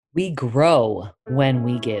We grow when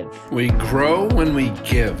we give. We grow when we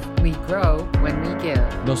give. We grow when we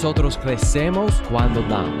give. Nosotros crecemos cuando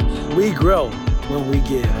damos. We grow when we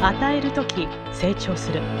give. 与えるとき成長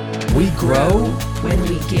する。 We grow when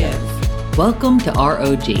we give. Welcome to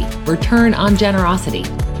ROG, Return on Generosity.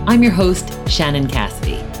 I'm your host, Shannon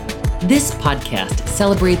Cassidy. This podcast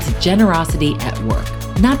celebrates generosity at work,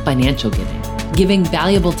 not financial giving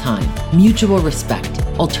valuable time, mutual respect,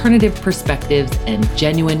 alternative perspectives, and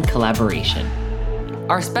genuine collaboration.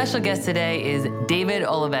 Our special guest today is David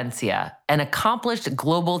Olivencia, an accomplished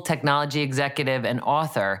global technology executive and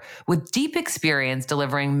author with deep experience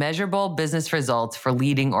delivering measurable business results for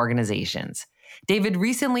leading organizations. David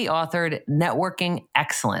recently authored NetWORKing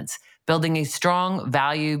Excellence, building a strong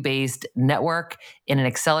value-based network in an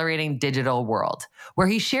accelerating digital world, where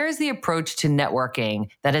he shares the approach to networking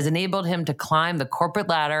that has enabled him to climb the corporate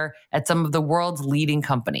ladder at some of the world's leading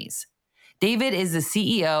companies. David is the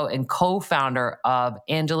CEO and co-founder of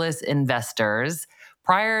Angelus Investors.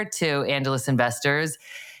 Prior to Angelus Investors,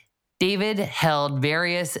 David held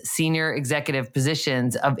various senior executive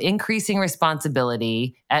positions of increasing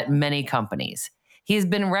responsibility at many companies. He's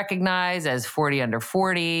been recognized as 40 under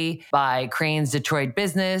 40 by Crain's Detroit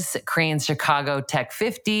Business, Crain's Chicago Tech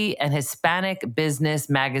 50, and Hispanic Business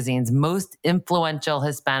Magazine's most influential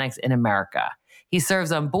Hispanics in America. He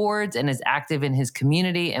serves on boards and is active in his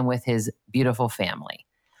community and with his beautiful family.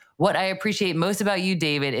 What I appreciate most about you,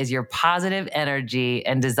 David, is your positive energy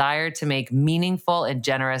and desire to make meaningful and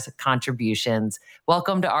generous contributions.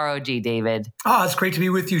 Welcome to ROG, David. Oh, it's great to be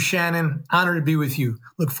with you, Shannon. Honored to be with you.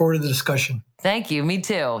 Look forward to the discussion. Thank you. Me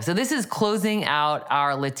too. So this is closing out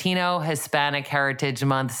our Latino Hispanic Heritage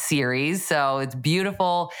Month series. So it's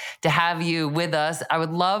beautiful to have you with us. I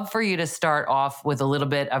would love for you to start off with a little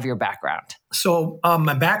bit of your background. So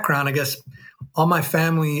my background, I guess, all my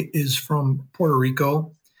family is from Puerto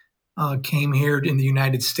Rico. Came here in the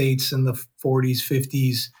United States in the 40s,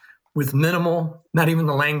 50s with minimal, not even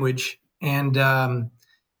the language, and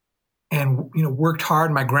worked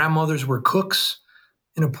hard. My grandmothers were cooks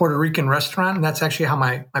in a Puerto Rican restaurant, and that's actually how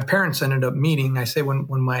my parents ended up meeting. I say when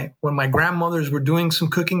my grandmothers were doing some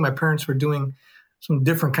cooking, my parents were doing some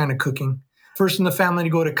different kind of cooking. First in the family to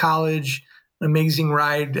go to college, an amazing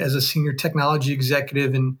ride as a senior technology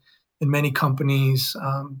executive in many companies.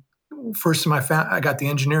 First in my family, I got the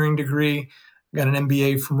engineering degree. I got an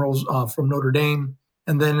MBA from Notre Dame,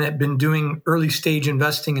 and then had been doing early stage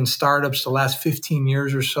investing in startups the last 15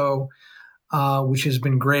 years or so, which has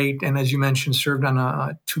been great. And as you mentioned, served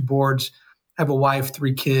on 2 boards. I have a wife,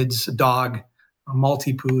 3 kids, a dog, a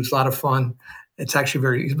Maltipoo. It's a lot of fun. It's actually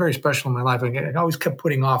very special in my life. I always kept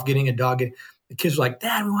putting off getting a dog. The kids were like,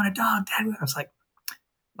 "Dad, we want a dog. Dad, I was like,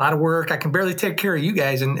 a lot of work. I can barely take care of you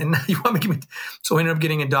guys. And now you want me to give me. So I ended up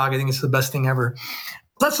getting a dog. I think it's the best thing ever.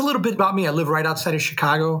 That's a little bit about me. I live right outside of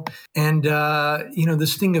Chicago. And,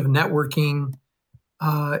 this thing of networking,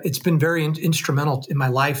 it's been very instrumental in my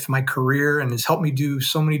life, my career, and has helped me do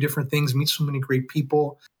so many different things, meet so many great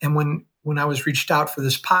people. And when I was reached out for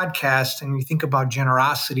this podcast and you think about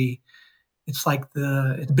generosity, it's like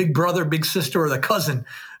the big brother, big sister, or the cousin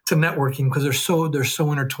to networking because they're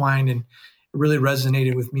so intertwined, and it really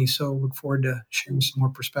resonated with me. So look forward to sharing some more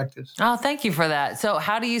perspectives. Oh, thank you for that. So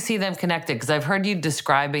how do you see them connected? Because I've heard you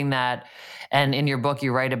describing that, and in your book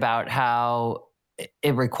you write about how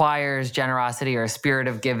it requires generosity or a spirit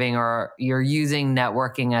of giving, or you're using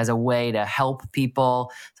networking as a way to help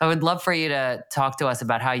people. So I would love for you to talk to us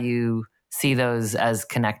about how you see those as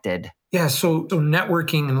connected. Yeah, so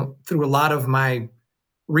networking, through a lot of my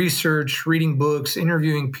research, reading books,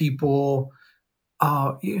 interviewing people,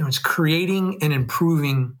 it's creating and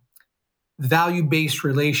improving value-based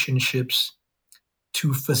relationships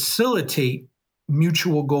to facilitate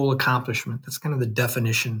mutual goal accomplishment. That's kind of the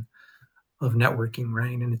definition of networking,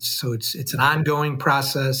 right? And it's an ongoing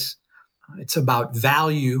process. It's about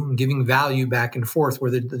value and giving value back and forth.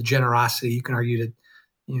 Where the generosity, you can argue that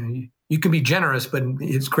you can be generous, but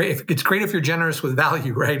it's great. It's great if you're generous with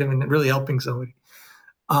value, right? I mean, really helping somebody,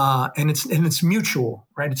 and it's mutual,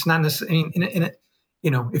 right? It's not necessarily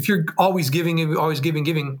if you're always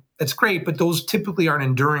giving, that's great, but those typically aren't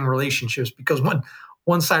enduring relationships because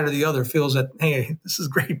one side or the other feels that, hey, this is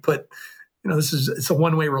great, but it's a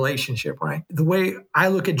one-way relationship, right? The way I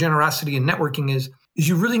look at generosity and networking is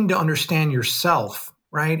you really need to understand yourself,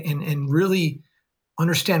 right? And really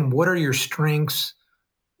understand what are your strengths,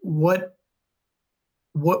 what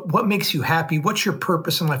makes you happy, what's your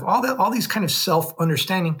purpose in life, all these kind of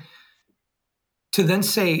self-understanding, to then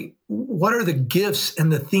say, what are the gifts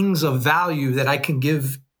and the things of value that I can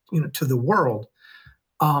give, to the world?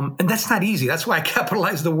 And that's not easy. That's why I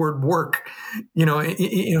capitalize the word work,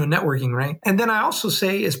 networking, right? And then I also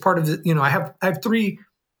say as part of the, I have three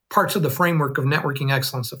parts of the framework of networking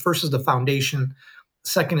excellence. The first is the foundation. The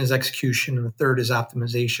second is execution. And the third is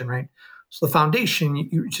optimization, right? So the foundation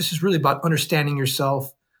just is really about understanding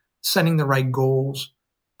yourself, setting the right goals.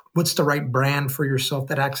 What's the right brand for yourself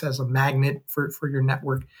that acts as a magnet for your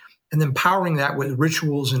network, and then powering that with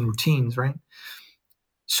rituals and routines, right?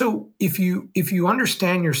 So if you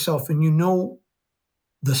understand yourself and you know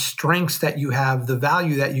the strengths that you have, the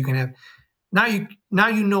value that you can have, now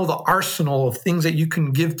you know the arsenal of things that you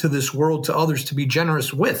can give to this world, to others, to be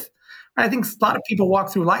generous with. I think a lot of people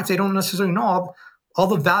walk through life, they don't necessarily know all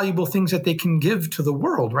the valuable things that they can give to the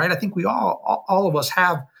world, right? I think we all of us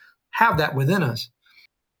have that within us.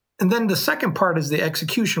 And then the second part is the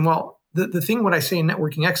execution. Well, the thing what I say in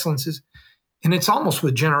networking excellence is, and it's almost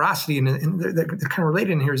with generosity, and they're kind of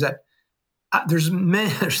related in here, is that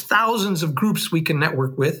there's thousands of groups we can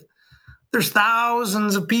network with. There's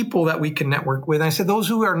thousands of people that we can network with. And I said those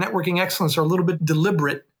who are networking excellence are a little bit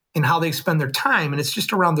deliberate in how they spend their time, and it's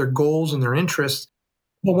just around their goals and their interests.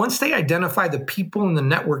 But once they identify the people and the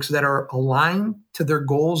networks that are aligned to their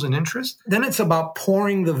goals and interests, then it's about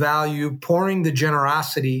pouring the value, pouring the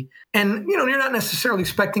generosity. And, you're not necessarily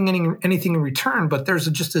expecting anything in return, but there's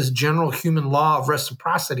just this general human law of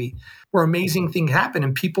reciprocity where amazing things happen,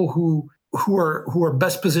 and people who are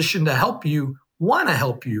best positioned to help you want to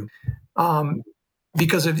help you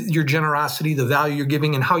because of your generosity, the value you're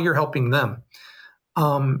giving, and how you're helping them.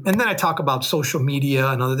 And then I talk about social media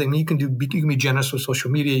and other things. You can be generous with social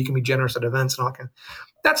media. You can be generous at events and all that.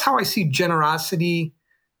 That's how I see generosity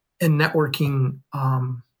and networking,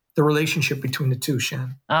 the relationship between the two,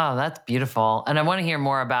 Shan. Oh, that's beautiful. And I want to hear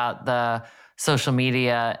more about the social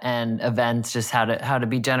media and events, just how to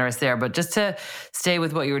be generous there. But just to stay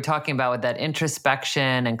with what you were talking about with that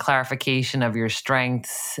introspection and clarification of your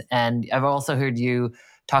strengths. And I've also heard you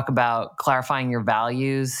talk about clarifying your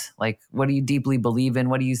values, like what do you deeply believe in?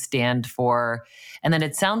 What do you stand for? And then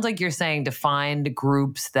it sounds like you're saying to find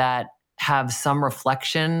groups that have some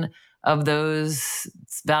reflection of those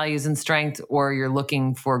values and strengths, or you're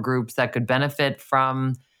looking for groups that could benefit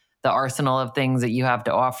from the arsenal of things that you have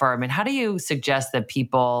to offer. I mean, how do you suggest that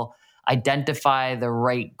people identify the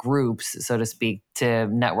right groups, so to speak, to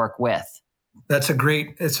network with? It's a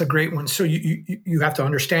great one. So you have to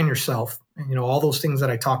understand yourself, and all those things that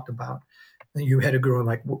I talked about. You had to go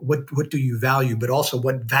like, what do you value, but also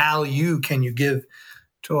what value can you give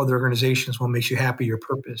to other organizations? What makes you happy, your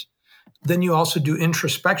purpose. Then you also do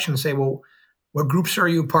introspection and say, well, what groups are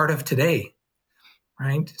you a part of today?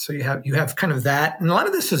 Right. So you have kind of that. And a lot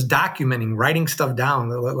of this is documenting, writing stuff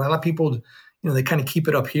down. A lot of people, they kind of keep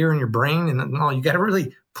it up here in your brain, and no, you got to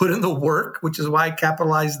really put in the work, which is why I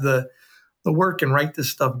capitalize the work and write this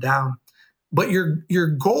stuff down. But your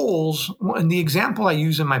goals, and the example I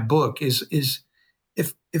use in my book is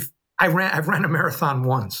if I've ran a marathon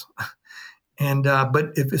once, and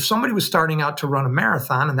but if somebody was starting out to run a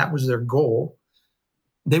marathon and that was their goal,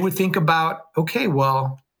 they would think about, okay,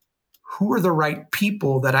 well, who are the right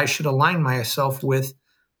people that I should align myself with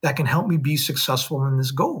that can help me be successful in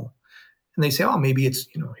this goal? And they say, oh, maybe it's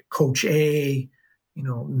Coach A,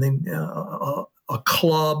 a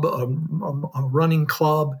club, a running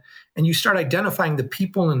club, and you start identifying the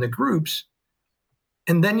people in the groups,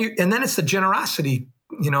 and then it's the generosity,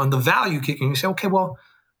 and the value kicking. You say, okay, well,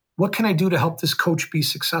 what can I do to help this coach be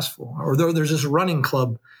successful? Or there's this running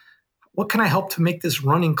club. What can I help to make this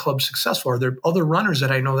running club successful? Are there other runners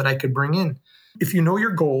that I know that I could bring in? If you know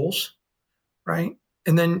your goals, right,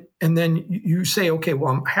 and then you say, okay,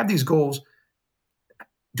 well, I have these goals.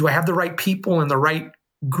 Do I have the right people in the right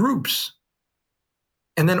groups?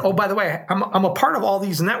 And then, oh, by the way, I'm a part of all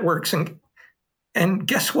these networks, and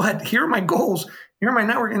guess what? Here are my goals. Here are my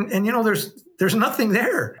network, and there's nothing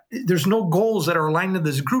there. There's no goals that are aligned to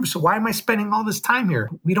this group. So why am I spending all this time here?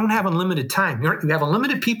 We don't have unlimited time. We have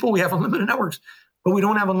unlimited people. We have unlimited networks, but we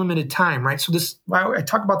don't have unlimited time, right? So why I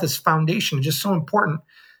talk about this foundation is just so important,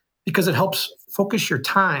 because it helps focus your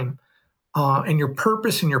time and your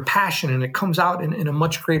purpose and your passion, and it comes out in a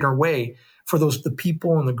much greater way for the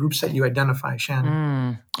people and the groups that you identify,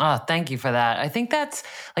 Shannon. Oh, thank you for that. I think that's,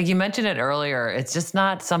 like you mentioned it earlier, it's just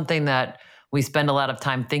not something that we spend a lot of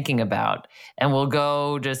time thinking about. And we'll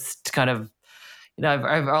go just kind of,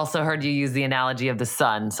 I've also heard you use the analogy of the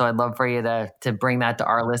sun. So I'd love for you to bring that to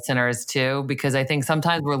our listeners too, because I think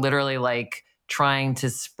sometimes we're literally like trying to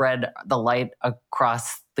spread the light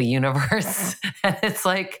across the universe. And it's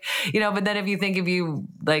like, but then if you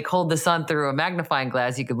like hold the sun through a magnifying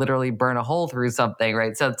glass, you could literally burn a hole through something,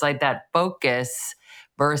 right? So it's like that focus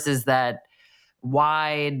versus that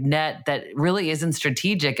wide net that really isn't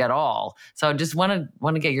strategic at all. So I just want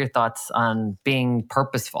to get your thoughts on being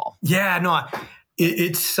purposeful. Yeah, no,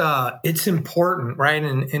 it's important, right?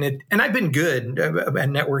 And I've been good at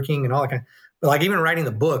networking and all that kind of, but like even writing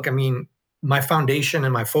the book, I mean, my foundation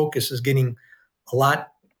and my focus is getting a lot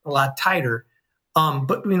tighter.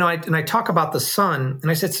 But I talk about the sun,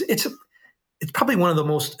 and I said it's probably one of the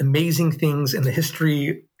most amazing things in the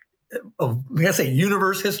history of, I say,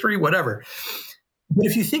 universe history, whatever. But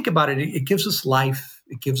if you think about it, it gives us life,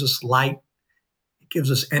 it gives us light, it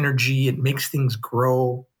gives us energy, it makes things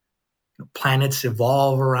grow. Planets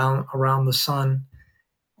evolve around the sun,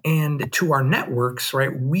 and to our networks,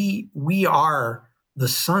 right? We are the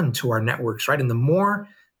sun to our networks, right? And the more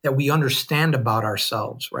that we understand about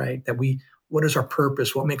ourselves, right? What is our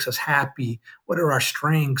purpose? What makes us happy? What are our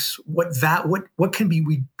strengths? What can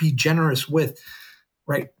we be generous with,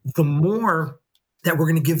 right? The more that we're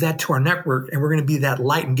going to give that to our network, and we're going to be that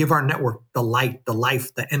light and give our network the light, the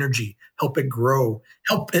life, the energy, help it grow,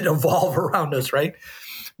 help it evolve around us, right?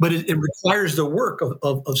 But it requires the work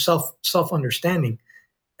of self-understanding.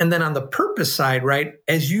 And then on the purpose side, right,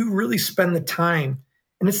 as you really spend the time,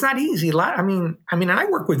 and it's not easy. I mean, I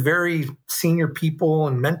work with very senior people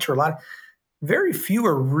and mentor a lot. Very few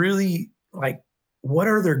are really like, what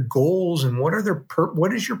are their goals and what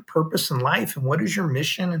is your purpose in life and what is your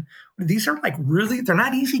mission? And these are like really, they're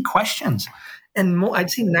not easy questions. And I'd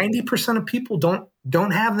say 90% of people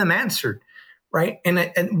don't have them answered. Right.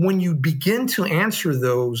 And when you begin to answer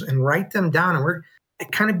those and write them down,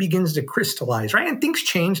 it kind of begins to crystallize. Right. And things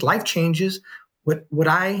change. Life changes. What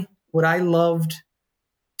I loved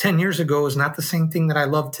 10 years ago is not the same thing that I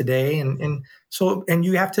love today. And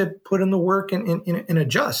you have to put in the work and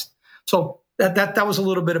adjust. So that was a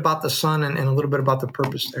little bit about the sun and a little bit about the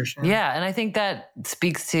purpose there, Shannon. Yeah. And I think that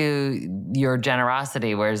speaks to your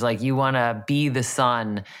generosity, whereas like you want to be the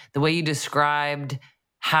sun. The way you described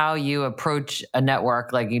how you approach a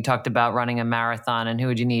network, like you talked about running a marathon and who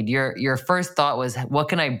would you need? Your first thought was, what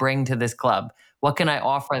can I bring to this club? What can I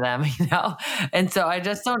offer them? And so I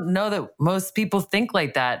just don't know that most people think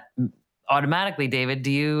like that automatically. David,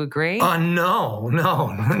 do you agree? No,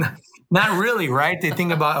 not really. Right? They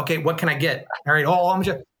think about, okay, what can I get? All right.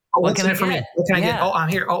 What can I get? What can I get? Oh, I'm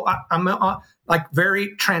here. Oh, I'm like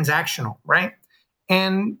very transactional, right?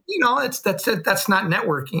 And that's not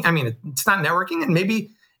networking. I mean, it's not networking, and maybe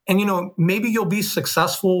you'll be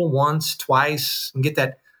successful once, twice, and get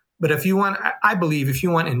that. But I believe if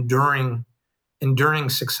you want enduring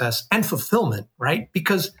success and fulfillment, right?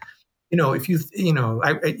 Because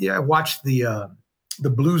I watched the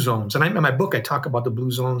blue zones, and in my book I talk about the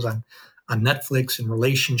blue zones on Netflix and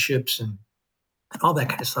relationships and all that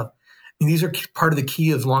kind of stuff. I mean, these are part of the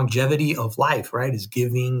key of longevity of life, right? Is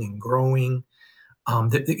giving and growing.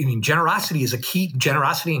 Generosity is a key.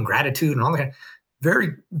 Generosity and gratitude and all that.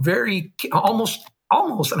 Very, very, almost,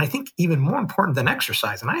 and I think even more important than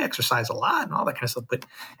exercise. And I exercise a lot and all that kind of stuff. But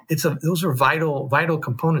those are vital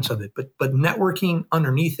components of it. But networking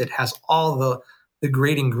underneath it has all the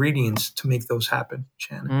great ingredients to make those happen,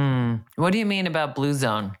 Shannon. What do you mean about blue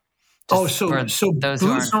zone? So those who aren't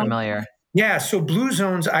familiar. Yeah, so blue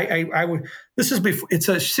zones. I would. This is before. It's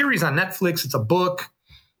a series on Netflix. It's a book.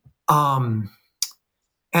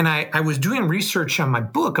 And I was doing research on my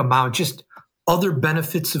book about just other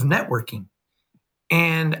benefits of networking.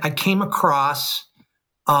 And I came across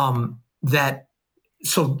that.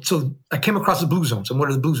 So I came across the blue zones. And what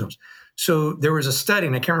are the blue zones? So there was a study,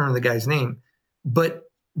 and I can't remember the guy's name, but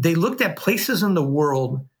they looked at places in the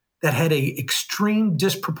world that had a extreme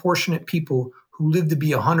disproportionate people who lived to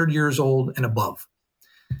be 100 years old and above.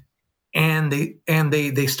 And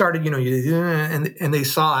they started, and they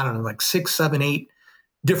saw, I don't know, like 6, 7, 8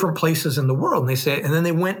 different places in the world. And then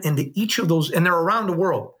they went into each of those, and they're around the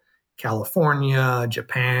world: California,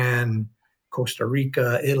 Japan, Costa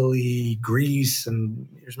Rica, Italy, Greece, and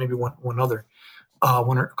there's maybe one other,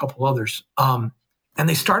 one or a couple others. And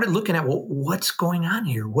they started looking at, well, what's going on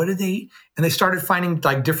here? What are they? And they started finding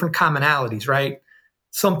like different commonalities, right?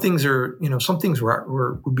 Some things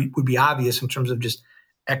would be obvious in terms of just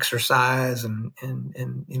exercise and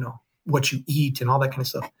what you eat and all that kind of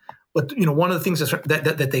stuff. But one of the things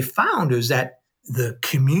that they found is that the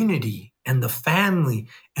community and the family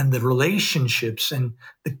and the relationships and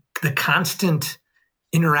the constant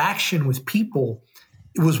interaction with people,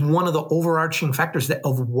 it was one of the overarching factors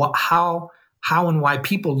how and why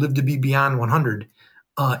people live to be beyond 100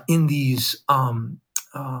 in these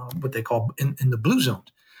what they call in the blue zones.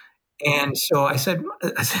 And so I said,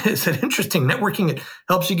 interesting. Networking, it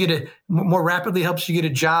helps you more rapidly helps you get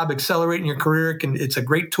a job, accelerate in your career. It's a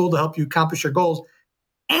great tool to help you accomplish your goals.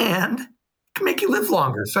 And can make you live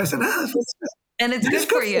longer. So I said, and it's good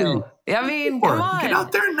for you. I mean, come on. Get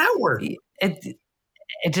out there and network.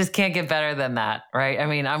 It just can't get better than that, right? I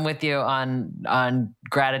mean, I'm with you on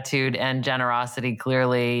gratitude and generosity,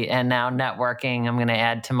 clearly, and now networking. I'm going to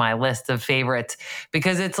add to my list of favorites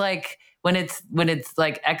because it's like when it's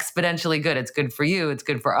like exponentially good. It's good for you. It's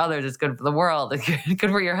good for others. It's good for the world. It's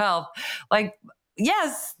good for your health. Like,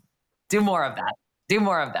 yes, do more of that. Do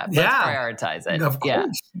more of that. Let's prioritize it. Of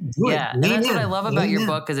course. Yeah. And that's what I love about your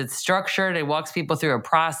book is it's structured. It walks people through a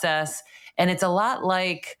process, and it's a lot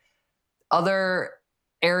like other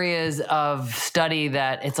areas of study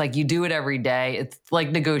that it's like you do it every day. It's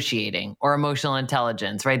like negotiating or emotional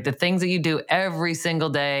intelligence, right? The things that you do every single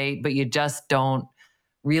day, but you just don't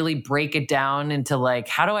really break it down into like,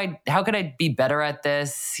 how could I be better at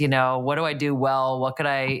this? You know, what do I do well? What could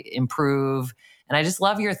I improve? And I just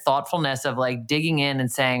love your thoughtfulness of like digging in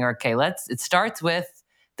and saying, okay, it starts with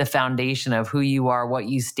the foundation of who you are, what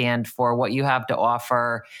you stand for, what you have to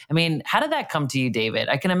offer. I mean, how did that come to you, David?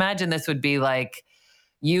 I can imagine this would be like,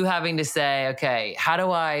 you having to say, okay, how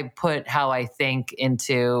do I put how I think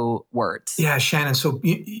into words? Yeah, Shannon. So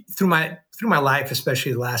through my life,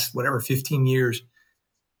 especially the last 15 years,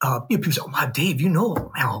 people say, "Wow, Dave,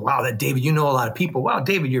 that David, you know a lot of people. Wow,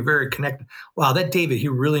 David, you're very connected. Wow, that David, he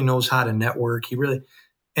really knows how to network. He really."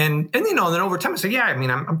 And then over time I say, yeah, I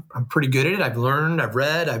mean, I'm pretty good at it. I've learned, I've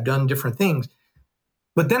read, I've done different things.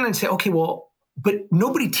 But then I'd say, okay, well, but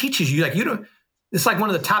nobody teaches you. Like it's like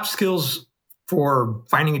one of the top skills for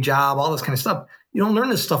finding a job, all this kind of stuff. You don't learn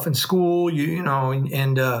this stuff in school,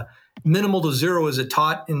 and minimal to zero is it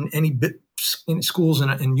taught in in schools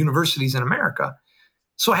and universities in America.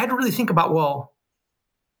 So I had to really think about, well,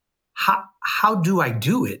 how do I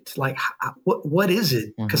do it? Like, what is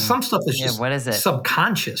it? Because some stuff is just what is it?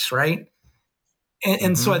 Subconscious, right?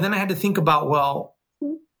 And so then I had to think about, all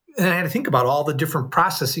the different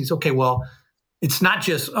processes. Okay, well, it's not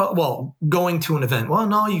just, going to an event. Well,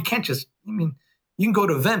 no, you can't just, you can go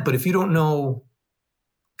to an event, but if you don't know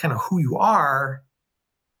kind of who you are,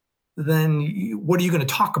 then what are you going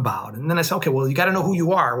to talk about? And then I said, okay, well, you got to know who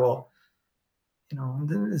you are. Well,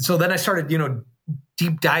 so then I started,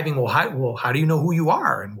 deep diving. Well, how do you know who you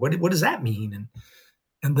are? And what does that mean?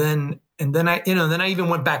 And then I even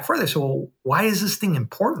went back further. So, well, why is this thing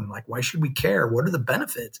important? Like, why should we care? What are the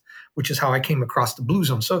benefits? Which is how I came across the Blue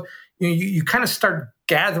Zone. So, you kind of start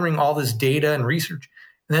gathering all this data and research.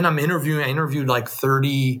 And then I interviewed like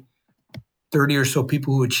 30 or so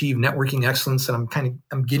people who achieve networking excellence. And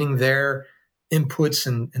I'm getting their inputs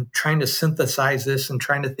and trying to synthesize this and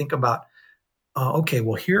trying to think about, okay,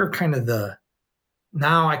 well, here are kind of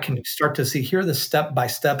now I can start to see, here are the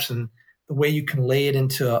step-by-steps and the way you can lay it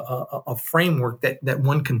into a framework that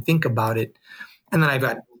one can think about it. And then I've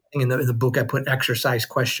got, in the book, I put exercise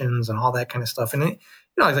questions and all that kind of stuff. And, I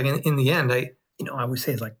was like, in the end, I always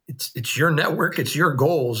say, it's like, it's your network, it's your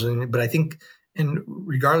goals. But I think, and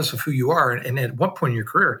regardless of who you are and at what point in your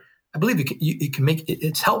career, I believe it can make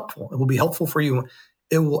it's helpful. It will be helpful for you.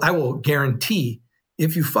 I will guarantee,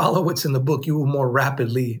 if you follow what's in the book, you will more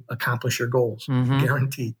rapidly accomplish your goals.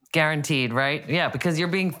 Guaranteed. Guaranteed, right? Yeah, because you're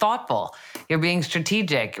being thoughtful. You're being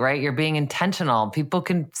strategic, right? You're being intentional. People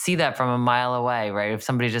can see that from a mile away, right? If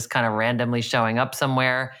somebody's just kind of randomly showing up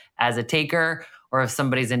somewhere as a taker, or if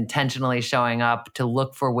somebody's intentionally showing up to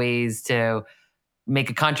look for ways to make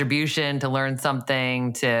a contribution, to learn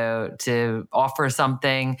something, to offer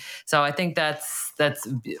something. So I think that's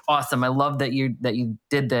awesome. I love that you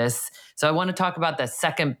did this. So I want to talk about the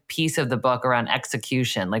second piece of the book around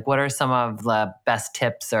execution. Like, what are some of the best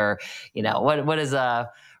tips, or what is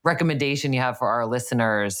a recommendation you have for our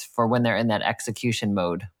listeners for when they're in that execution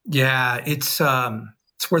mode? Yeah, it's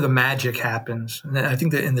where the magic happens. And I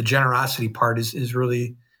think that in the generosity part is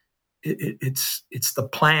really it's the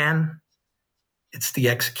plan. It's the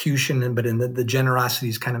execution, but in the generosity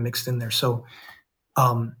is kind of mixed in there. So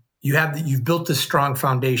you've built this strong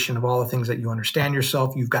foundation of all the things that you understand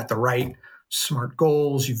yourself. You've got the right smart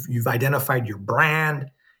goals. You've identified your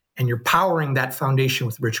brand, and you're powering that foundation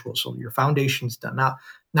with rituals. So your foundation's done.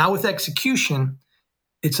 Now with execution,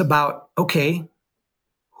 it's about, okay,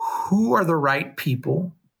 who are the right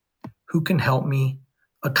people who can help me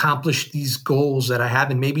accomplish these goals that I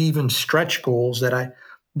have, and maybe even stretch goals that I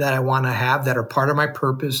want to have, that are part of my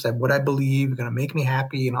purpose, that what I believe are going to make me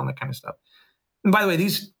happy, and all that kind of stuff. And by the way,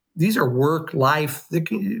 these are work, life.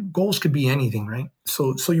 Goals could be anything, right?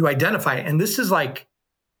 So you identify it. And this is like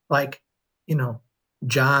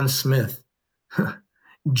John Smith,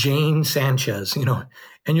 Jane Sanchez,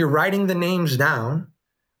 and you're writing the names down,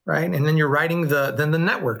 right? And then you're writing the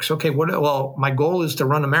networks. Okay, my goal is to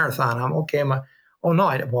run a marathon. Oh no,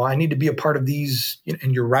 I need to be a part of these,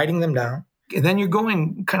 and you're writing them down. And then you're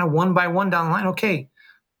going kind of one by one down the line. Okay,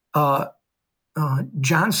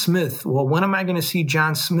 John Smith. Well, when am I going to see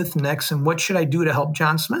John Smith next? And what should I do to help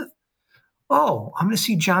John Smith? Oh, I'm going to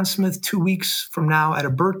see John Smith 2 weeks from now at a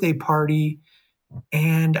birthday party.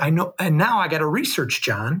 And now I got to research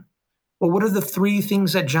John. Well, what are the 3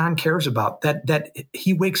 things that John cares about that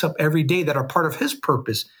he wakes up every day that are part of his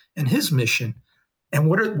purpose and his mission? And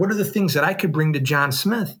what are the things that I could bring to John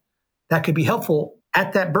Smith that could be helpful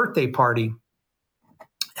at that birthday party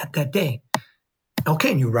at that day?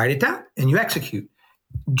 Okay, and you write it down and you execute.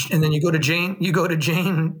 And then you go to Jane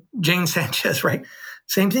Sanchez, right?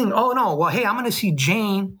 Same thing. Oh no, well, hey, I'm going to see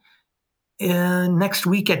Jane next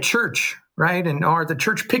week at church, right? Or the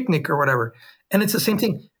church picnic or whatever. And it's the same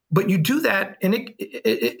thing. But you do that, and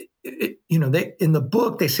they in the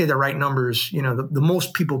book they say the right numbers. The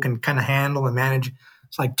most people can kind of handle and manage.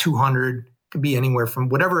 It's like 200. Could be anywhere from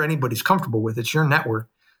whatever anybody's comfortable with. It's your network.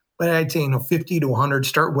 But I'd say 50 to 100.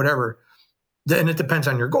 Start whatever. Then it depends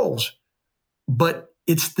on your goals. But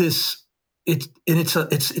it's this.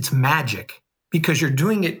 It's magic because you're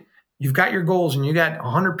doing it. You've got your goals, and you got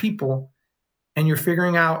 100 people, and you're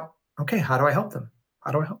figuring out, okay, how do I help them?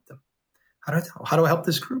 How do I help them? How do I help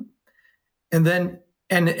this group? And then,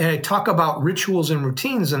 and I talk about rituals and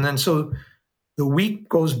routines. And then, so the week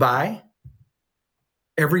goes by.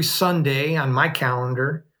 Every Sunday on my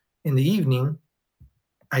calendar in the evening,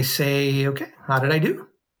 I say, okay, how did I do?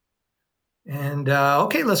 And,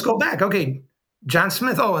 okay, let's go back. Okay, John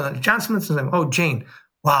Smith. Oh, John Smith's name. Oh, Jane.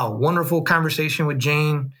 Wow. Wonderful conversation with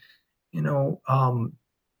Jane. We're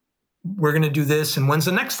going to do this. And when's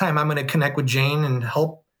the next time I'm going to connect with Jane and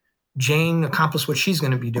help Jane accomplish what she's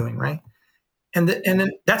going to be doing, right? And then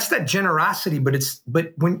that's that generosity. But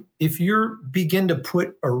if you begin to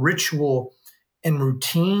put a ritual and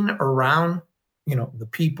routine around, the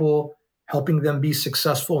people, helping them be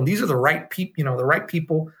successful, and these are the right people, the right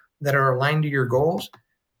people that are aligned to your goals.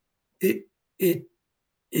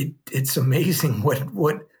 It's amazing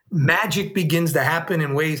what magic begins to happen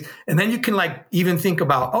in ways, and then you can even think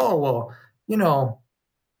about,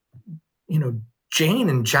 Jane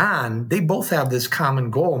and John, they both have this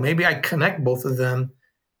common goal. Maybe I connect both of them,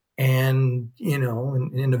 and in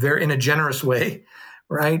a generous way,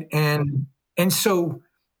 right? And so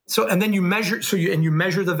and then you measure you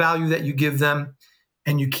measure the value that you give them,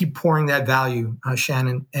 and you keep pouring that value,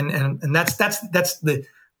 Shannon. And that's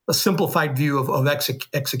a simplified view of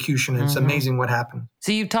execution. It's amazing what happened.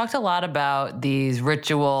 So you've talked a lot about these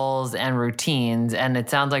rituals and routines, and it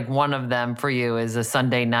sounds like one of them for you is a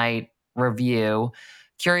Sunday night review.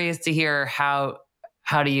 Curious to hear how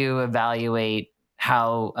do you evaluate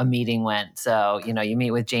how a meeting went? So, you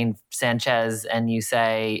meet with Jane Sanchez and you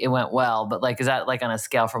say it went well, but is that on a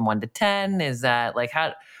scale from 1 to 10? Is that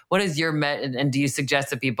what is your and do you suggest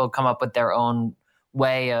that people come up with their own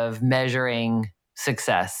way of measuring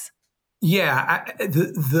success? Yeah,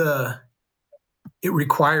 it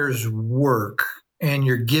requires work and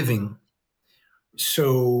you're giving.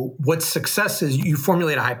 So what success is, you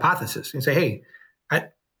formulate a hypothesis and say, hey, I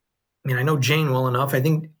know Jane well enough. I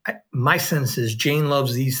think my sense is Jane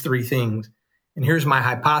loves these 3 things. And here's my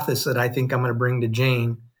hypothesis that I think I'm going to bring to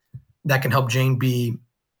Jane that can help Jane be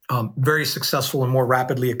very successful and more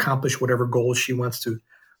rapidly accomplish whatever goals she wants to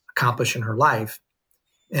accomplish in her life.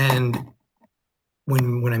 And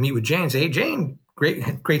when I meet with Jane, I say, hey, Jane, great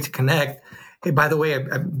to connect. Hey, by the way,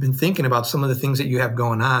 I've been thinking about some of the things that you have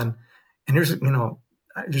going on. And there's a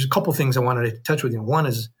couple things I wanted to touch with you. One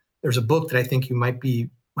is there's a book that I think you might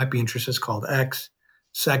be interested in. It's called X.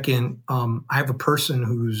 Second, I have a person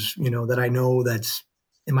who's, that I know that's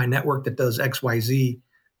in my network that does X, Y, Z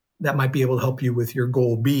that might be able to help you with your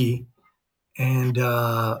goal B. And,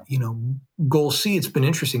 goal C, it's been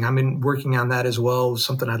interesting. I've been working on that as well.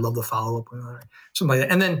 Something I'd love to follow up with, something like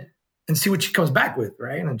that. And see what she comes back with,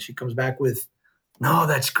 right? And she comes back with, no,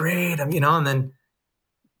 that's great. And then,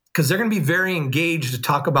 because they're going to be very engaged to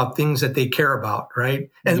talk about things that they care about, right?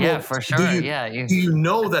 And yeah, for sure. Do you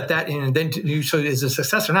know that and then so is it a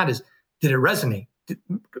success or not? Did it resonate?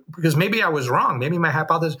 Because maybe I was wrong. Maybe my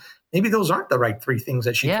hypothesis, maybe those aren't the right 3 things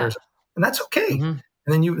that she cares about. And that's okay. Mm-hmm.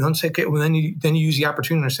 And then you don't say, okay, well, then you use the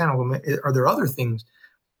opportunity to understand, well, are there other things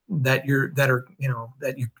that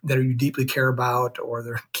you deeply care about, or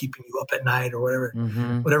they're keeping you up at night, or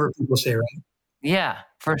whatever people say, right? Yeah,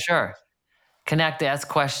 for sure. Connect, ask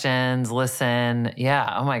questions, listen.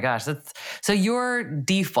 Yeah. Oh my gosh. So your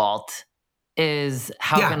default is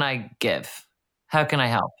how can I give? How can I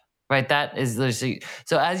help? Right. That is literally,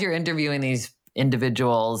 so as you're interviewing these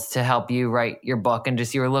individuals to help you write your book and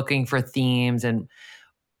just, you were looking for themes and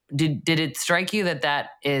did it strike you that that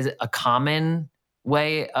is a common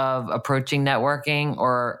way of approaching networking,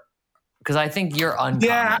 or because I think you're uncommon?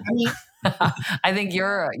 Yeah, I mean, I think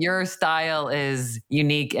your style is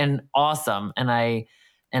unique and awesome, and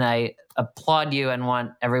I applaud you and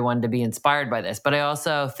want everyone to be inspired by this. But I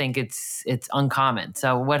also think it's uncommon.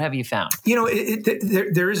 So what have you found?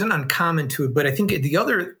 There is an uncommon to it, but I think the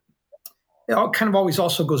other, it all kind of always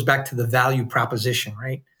also goes back to the value proposition,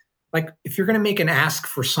 right? Like if you're going to make an ask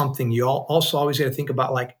for something, you also always got to think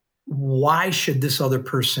about like, why should this other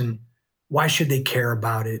person, why should they care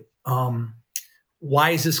about it?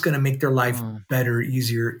 Why is this going to make their life better,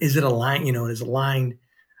 easier? Is it aligned? It is aligned.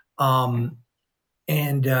 So,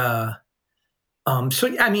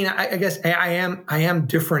 I mean, I guess I am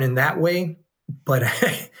different in that way, but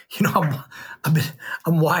I've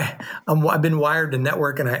been wired to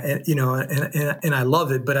network, and I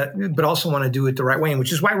love it, but also want to do it the right way, and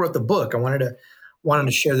which is why I wrote the book. I wanted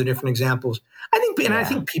to share the different examples. I think people, I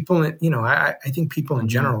think people in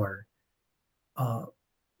general are,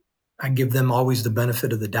 I give them always the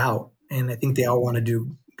benefit of the doubt, and I think they all want to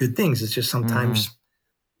do good things. It's just sometimes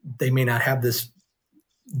they may not have this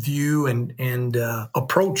view and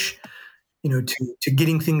approach, to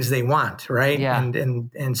getting things they want, right? Yeah.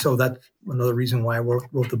 And so that's another reason why I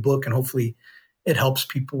wrote the book, and hopefully it helps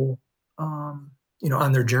people, on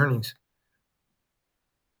their journeys.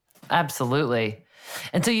 Absolutely.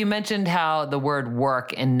 And so you mentioned how the word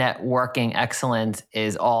work in networking excellence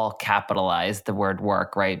is all capitalized, the word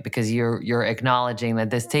work, right? Because you're acknowledging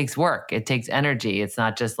that this takes work. It takes energy. It's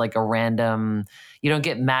not just like a random, you don't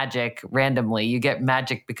get magic randomly. You get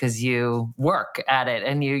magic because you work at it,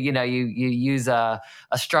 and you use a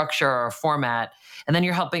structure or a format. And then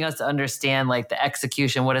you're helping us to understand like the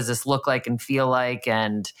execution. What does this look like and feel like?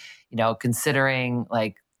 And, considering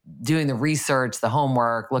like doing the research, the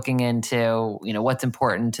homework, looking into, what's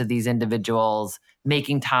important to these individuals,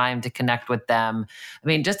 making time to connect with them. I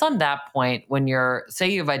mean, just on that point, when say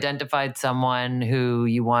you've identified someone who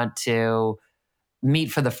you want to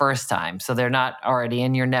meet for the first time, so they're not already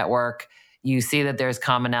in your network, you see that there's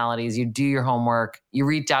commonalities, you do your homework, you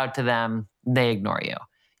reach out to them, they ignore you.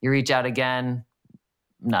 You reach out again,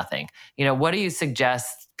 nothing. What do you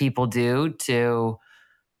suggest people do to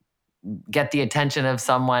get the attention of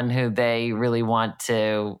someone who they really want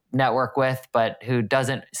to network with, but who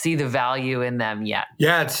doesn't see the value in them yet?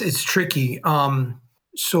 Yeah, it's tricky.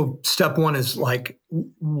 So step one is like,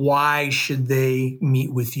 why should they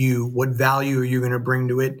meet with you? What value are you going to bring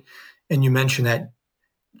to it? And you mentioned that.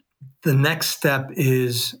 The next step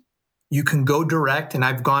is you can go direct, and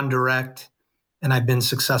I've gone direct, and I've been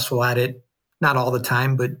successful at it. Not all the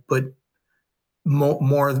time, but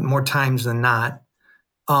more times than not.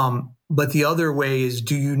 But the other way is,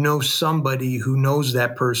 do you know somebody who knows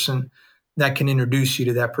that person that can introduce you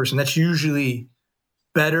to that person? That's usually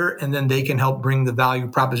better, and then they can help bring the value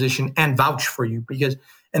proposition and vouch for you.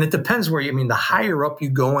 And it depends where the higher up you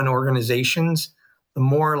go in organizations, the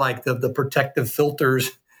more like the protective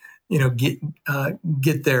filters,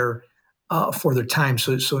 get there for their time.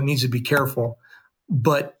 So it needs to be careful.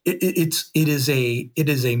 But it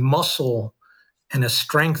is a muscle and a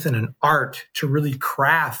strength and an art to really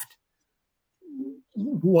craft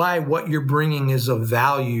why what you're bringing is of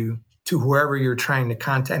value to whoever you're trying to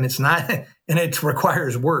contact. And it's not, and it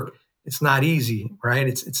requires work. It's not easy, right?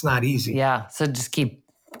 It's not easy. Yeah. So just keep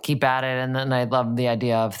at it. And then I love the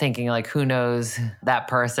idea of thinking like, who knows that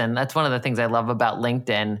person? That's one of the things I love about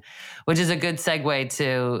LinkedIn, which is a good segue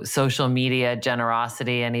to social media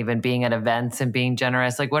generosity and even being at events and being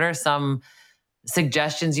generous. Like, what are some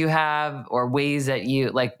suggestions you have, or ways that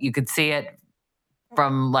you could see it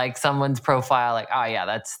from like someone's profile, like, oh yeah,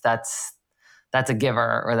 that's a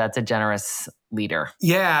giver, or that's a generous leader?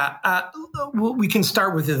 Yeah. Well, we can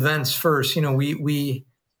start with events first. We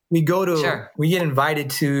go to, Sure. We get invited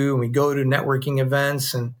to, and we go to networking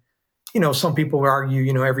events, and, some people would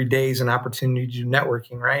argue, every day is an opportunity to do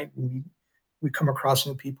networking, right? We come across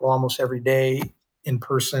new people almost every day in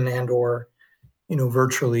person and, or,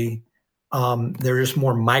 virtually. They're just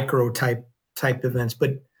more micro type events,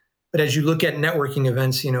 but as you look at networking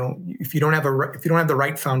events, if you don't have the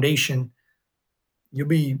right foundation, you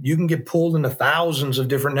can get pulled into thousands of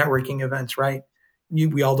different networking events, right?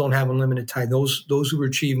 We all don't have unlimited time. Those who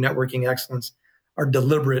achieve networking excellence are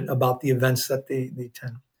deliberate about the events that they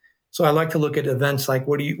attend. So I like to look at events like,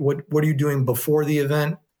 what are you doing before the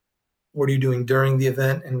event? What are you doing during the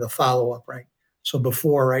event, and the follow up, right? So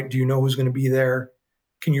before, right? Do you know who's going to be there?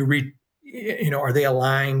 Can you read? Are they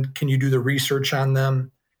aligned? Can you do the research on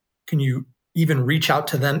them? Can you even reach out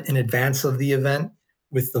to them in advance of the event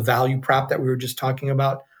with the value prop that we were just talking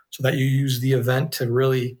about, so that you use the event to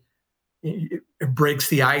really it breaks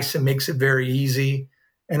the ice and makes it very easy.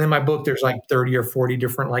 And in my book, there's like 30 or 40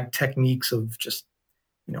 different like techniques of just,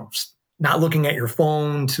 not looking at your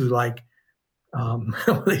phone to like,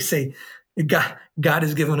 they say God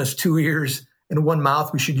has given us 2 ears and 1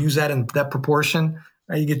 mouth. We should use that in that proportion.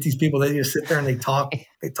 You get these people, they just sit there and they talk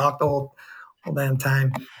the whole damn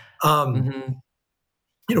time.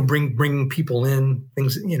 Bringing people in,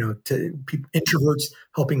 things, to people, introverts,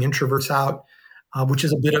 helping introverts out, which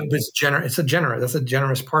is a bit of this generous. That's a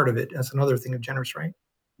generous part of it. That's another thing of generous, right?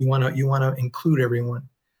 You want to include everyone.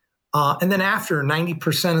 And then after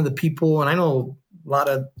 90% of the people, and I know a lot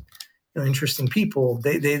of interesting people,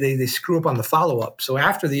 they screw up on the follow-up. So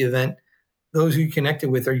after the event, those who you connected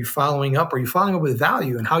with, are you following up? Are you following up with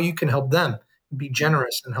value and how you can help them? Be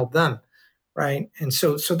generous and help them, right? And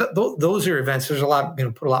so those are events. There's a lot,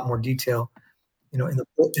 put a lot more detail, in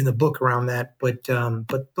the book around that. But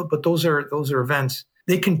those are events.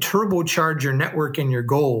 They can turbocharge your network and your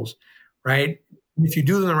goals, right? If you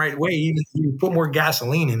do them the right way, even if you put more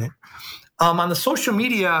gasoline in it. On the social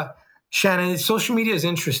media, Shannon, social media is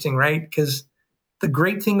interesting, right? Because the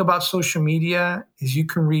great thing about social media is you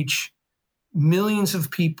can reach millions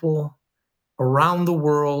of people around the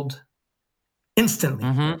world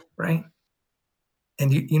instantly, right?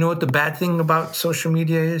 And you know what the bad thing about social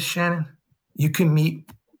media is, Shannon? You can meet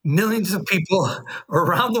millions of people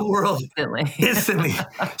around the world instantly.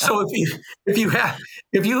 So if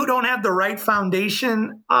you don't have the right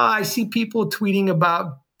foundation, I see people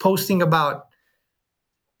posting about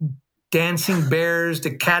dancing bears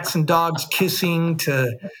to cats and dogs kissing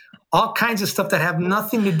to all kinds of stuff that have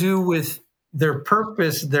nothing to do with their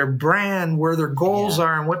purpose, their brand, where their goals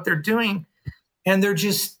are and what they're doing. And they're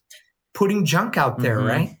just putting junk out there,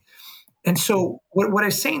 right? And so what I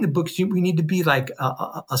say in the book is we need to be like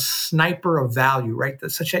a sniper of value, right?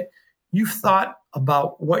 That's such a, you've thought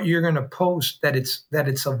about what you're going to post, that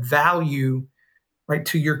it's of value, right,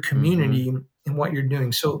 to your community and what you're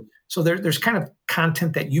doing. So there's kind of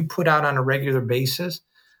content that you put out on a regular basis,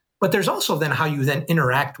 but there's also then how you then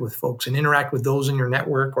interact with folks and interact with those in your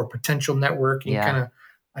network or potential network.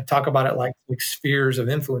 I talk about it like spheres of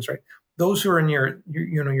influence, right? Those who are in your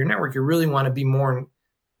network, you really want to be more,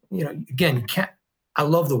 again, you can't, I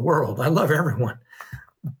love the world. I love everyone,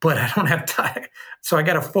 but I don't have time. So I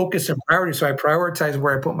got to focus and priority. So I prioritize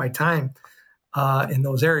where I put my time in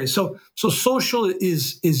those areas. So social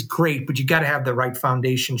is great, but you got to have the right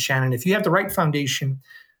foundation, Shannon. If you have the right foundation,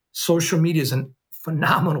 social media is a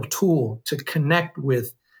phenomenal tool to connect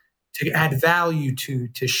with, to add value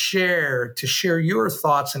to share your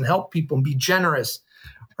thoughts and help people and be generous,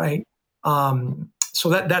 right? So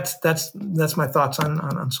that's my thoughts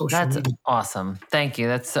on social media. That's awesome. Thank you.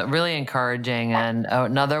 That's really encouraging and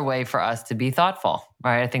another way for us to be thoughtful,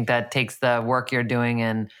 right? I think that takes the work you're doing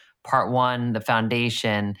in part one, the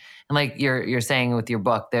foundation, and like you're saying with your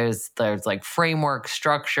book, there's like framework,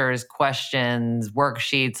 structures, questions,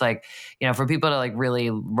 worksheets, like, for people to like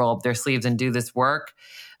really roll up their sleeves and do this work.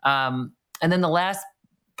 And then the last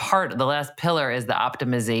pillar is the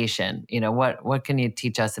optimization. What can you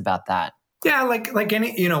teach us about that? Yeah, like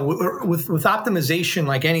any, with optimization,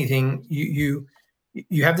 like anything, you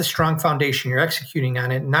have the strong foundation, you're executing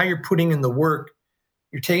on it. Now you're putting in the work,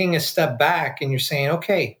 you're taking a step back and you're saying,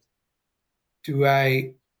 okay, do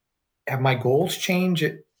I have my goals changed?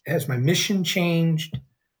 Has my mission changed?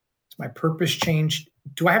 Has my purpose changed?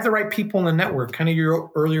 Do I have the right people in the network? Kind of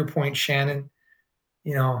your earlier point, Shannon.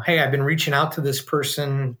 Hey, I've been reaching out to this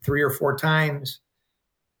person 3 or 4 times.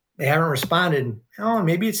 They haven't responded. Oh,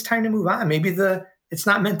 maybe it's time to move on. Maybe it's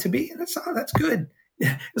not meant to be. That's good.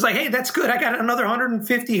 It's like, hey, that's good. I got another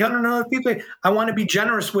 150, 100 other people I want to be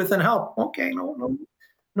generous with and help. Okay, no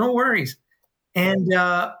worries. And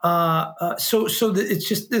so it's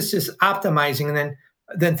just this is optimizing, and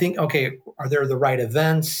then think, okay, are there the right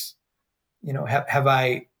events?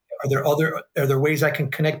 Are there ways I can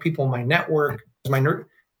connect people in my network? Is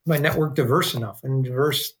my network diverse enough? And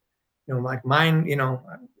diverse, like mine,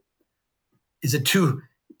 is it too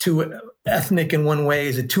ethnic in one way?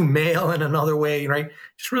 Is it too male in another way? Right?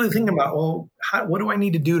 Just really thinking about, what do I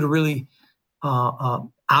need to do to really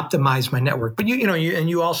optimize my network? But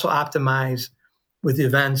you also optimize with the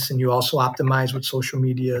events, and you also optimize with social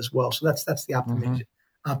media as well. So that's the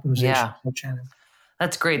optimization channel.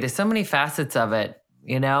 That's great. There's so many facets of it,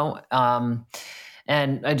 and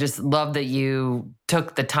I just love that you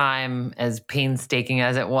took the time, as painstaking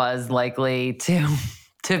as it was likely,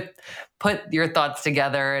 to put your thoughts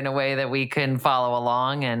together in a way that we can follow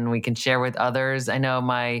along and we can share with others. I know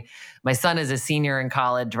my son is a senior in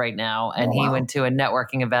college right now, and he went to a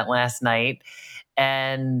networking event last night,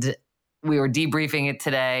 and we were debriefing it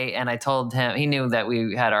today, and I told him, he knew that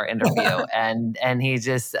we had our interview, and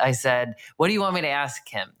I said, what do you want me to ask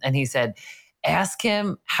him? And he said, ask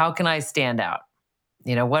him, how can I stand out?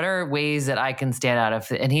 What are ways that I can stand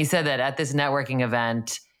out? And he said that at this networking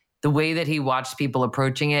event, the way that he watched people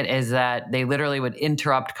approaching it is that they literally would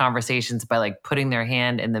interrupt conversations by like putting their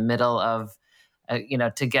hand in the middle of,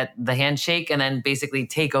 to get the handshake, and then basically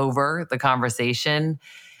take over the conversation.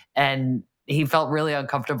 And he felt really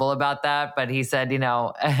uncomfortable about that. But he said,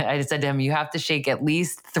 I just said to him, you have to shake at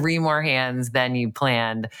least 3 more hands than you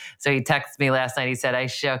planned. So he texted me last night. He said, I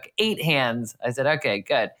shook 8 hands. I said, okay,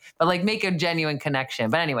 good. But like make a genuine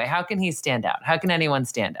connection. But anyway, how can he stand out? How can anyone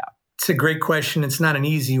stand out? It's a great question. It's not an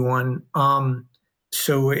easy one.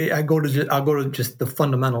 So I'll go to just the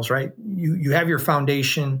fundamentals, right? You have your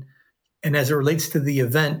foundation. And as it relates to the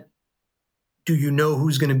event, do you know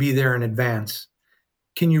who's going to be there in advance?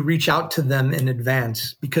 Can you reach out to them in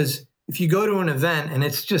advance? Because if you go to an event and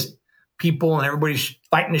it's just people and everybody's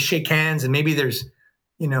fighting to shake hands, and maybe there's,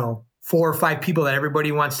 4 or 5 people that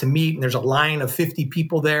everybody wants to meet, and there's a line of 50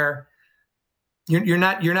 people there, you're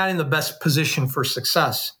not in the best position for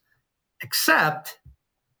success. Except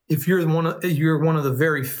if you're one of the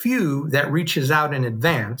very few that reaches out in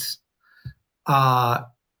advance, and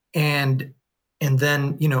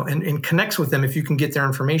then and connects with them if you can get their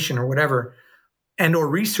information or whatever, and or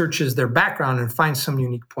researches their background and finds some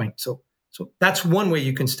unique point. So that's one way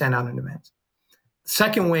you can stand out in advance.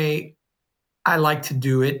 Second way I like to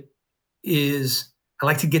do it is I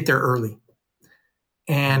like to get there early.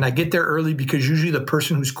 And I get there early because usually the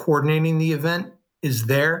person who's coordinating the event is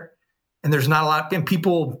there, and there's not a lot, and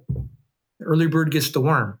people, the early bird gets the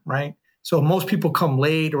worm, right? So most people come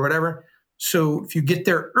late or whatever. So if you get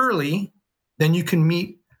there early, then you can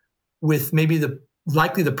meet with maybe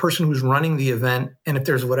likely the person who's running the event. And if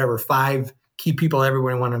there's 5 key people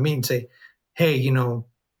everybody want to meet, and say, hey,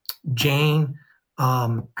 Jane,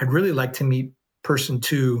 I'd really like to meet person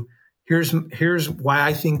 2. Here's why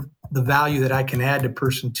I think the value that I can add to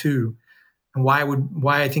person 2, and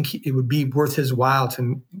why I think it would be worth his while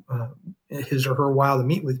to his or her while to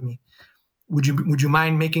meet with me. Would you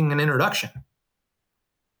mind making an introduction?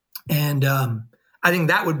 And I think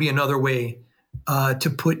that would be another way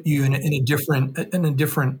to put you in a different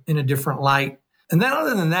light. And then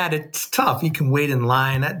other than that, it's tough. You can wait in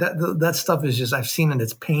line. That stuff is just, I've seen it.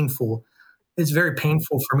 It's painful. It's very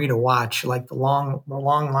painful for me to watch, like the long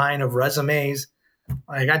line of resumes.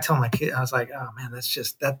 Like I tell my kid, I was like, oh man, that's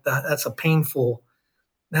just that's a painful.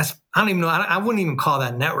 I don't even know. I wouldn't even call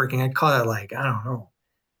that networking. I'd call that like, I don't know,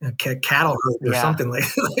 cattle herd or something like.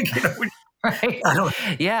 Right.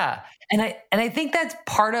 Yeah. And I think that's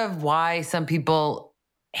part of why some people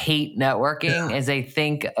hate networking is they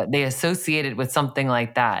think they associate it with something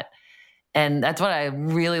like that. And that's what I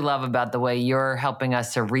really love about the way you're helping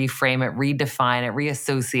us to reframe it, redefine it,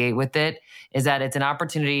 reassociate with it, is that it's an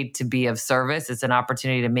opportunity to be of service. It's an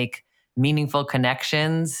opportunity to make meaningful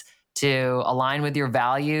connections, to align with your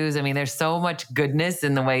values. I mean, there's so much goodness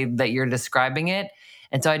in the way that you're describing it.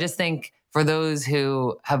 And so I just think for those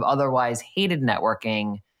who have otherwise hated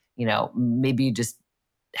networking, maybe you just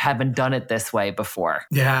haven't done it this way before.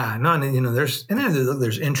 Yeah, no, there's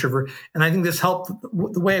introvert, and I think this helped.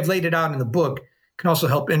 The way I've laid it out in the book can also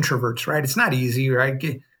help introverts, right? It's not easy, right?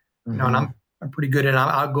 And I'm pretty good at it.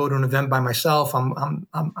 I'll go to an event by myself.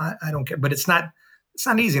 I don't care, but it's not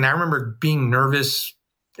easy. And I remember being nervous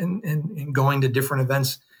and going to different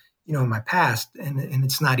events, in my past, and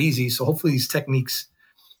it's not easy. So hopefully these techniques,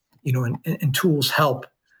 and tools help.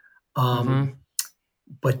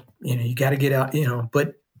 But you got to get out,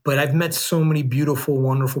 but I've met so many beautiful,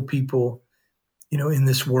 wonderful people, in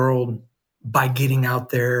this world by getting out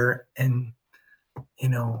there and,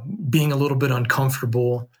 being a little bit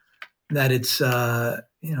uncomfortable, that it's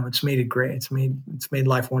made it great. It's made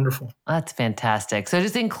life wonderful. That's fantastic. So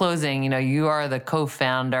just in closing, you are the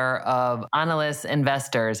co-founder of Analyst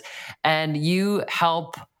Investors, and you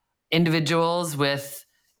help individuals with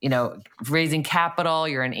raising capital.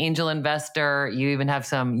 You're an angel investor. You even have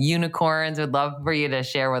some unicorns. Would love for you to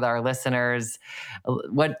share with our listeners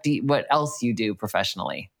what else you do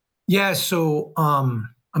professionally. Yeah, so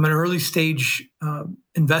I'm an early stage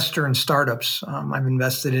investor in startups. I've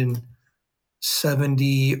invested in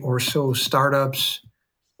 70 or so startups.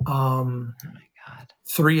 Oh my God!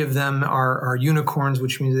 3 of them are unicorns,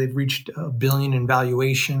 which means they've reached $1 billion in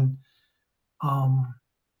valuation. And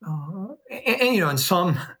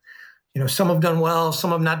some have done well,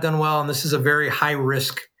 some have not done well. And this is a very high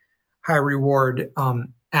risk, high reward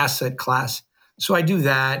asset class. So I do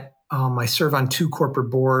that. I serve on 2 corporate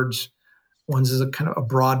boards. One's is a kind of a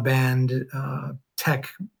broadband tech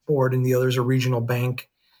board, and the other is a regional bank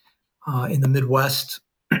in the Midwest.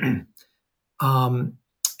 And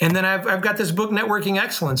then I've got this book, Networking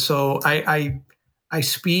Excellence. So I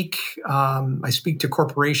speak to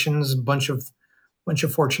corporations, a bunch of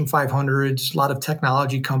Fortune 500s, a lot of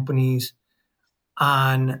technology companies,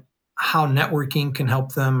 on how networking can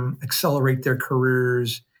help them accelerate their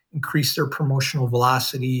careers, increase their promotional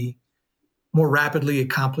velocity, more rapidly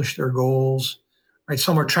accomplish their goals. Right?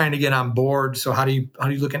 Some are trying to get on board. So how do you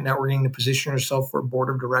look at networking to position yourself for a board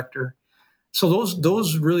of director? So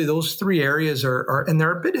those three areas are and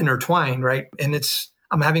they're a bit intertwined, right? And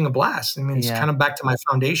I'm having a blast. I mean, it's kind of back to my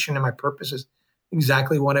foundation, and my purpose is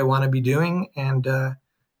exactly what I want to be doing, and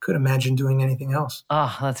could imagine doing anything else.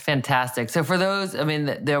 Oh, that's fantastic. So for those, I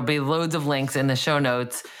mean, there'll be loads of links in the show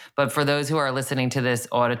notes, but for those who are listening to this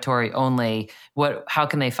auditory only, how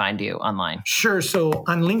can they find you online? Sure. So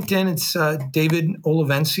on LinkedIn, it's David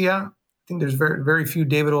Olivencia. I think there's very, very few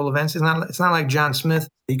David Olivencia. It's not like John Smith.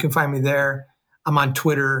 You can find me there. I'm on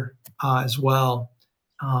Twitter as well,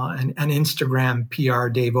 and Instagram, PR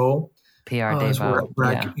Davo. PR Davo.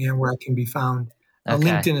 Where I can be found.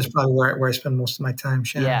 Okay. LinkedIn is probably where I spend most of my time,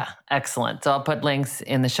 Shannon. Yeah, excellent. So I'll put links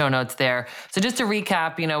in the show notes there. So just to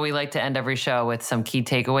recap, we like to end every show with some key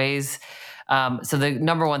takeaways. So the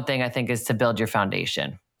number one thing I think is to build your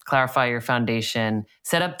foundation. Clarify your foundation,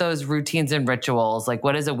 set up those routines and rituals. Like,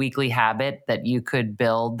 what is a weekly habit that you could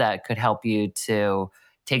build that could help you to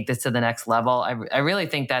take this to the next level? I really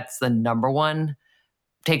think that's the number one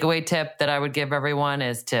takeaway tip that I would give everyone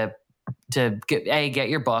is to get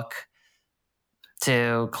your book,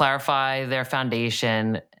 to clarify their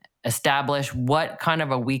foundation, establish what kind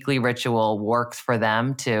of a weekly ritual works for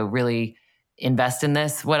them to really invest in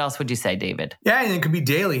this. What else would you say, David? Yeah, and it could be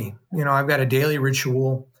daily. I've got a daily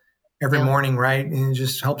ritual every morning, right? And it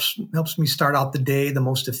just helps me start out the day the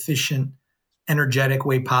most efficient, energetic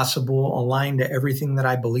way possible, aligned to everything that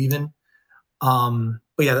I believe in. But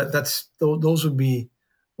yeah, those would be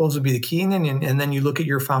the key. And then you look at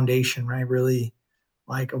your foundation, right? Really,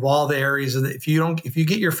 like, of all the areas of if you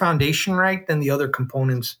get your foundation right, then the other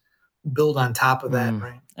components build on top of that,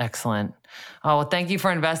 right? Excellent. Oh, well, thank you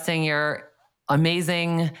for investing your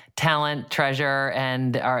amazing talent, treasure,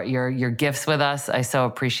 and your gifts with us. I so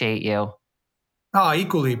appreciate you. Oh,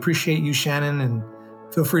 equally appreciate you, Shannon, and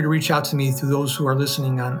feel free to reach out to me through those who are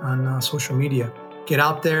listening on social media. Get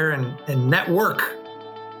out there and network.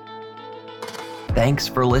 Thanks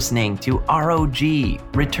for listening to ROG,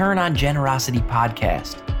 Return on Generosity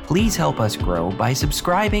Podcast. Please help us grow by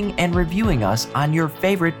subscribing and reviewing us on your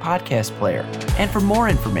favorite podcast player. And for more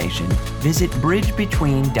information, visit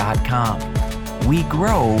bridgebetween.com. We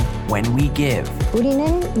grow when we give.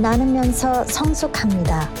 우리는 나누면서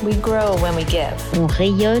성숙합니다. We grow when we give. On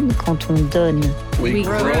rayonne quand on donne. We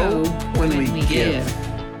grow when we give.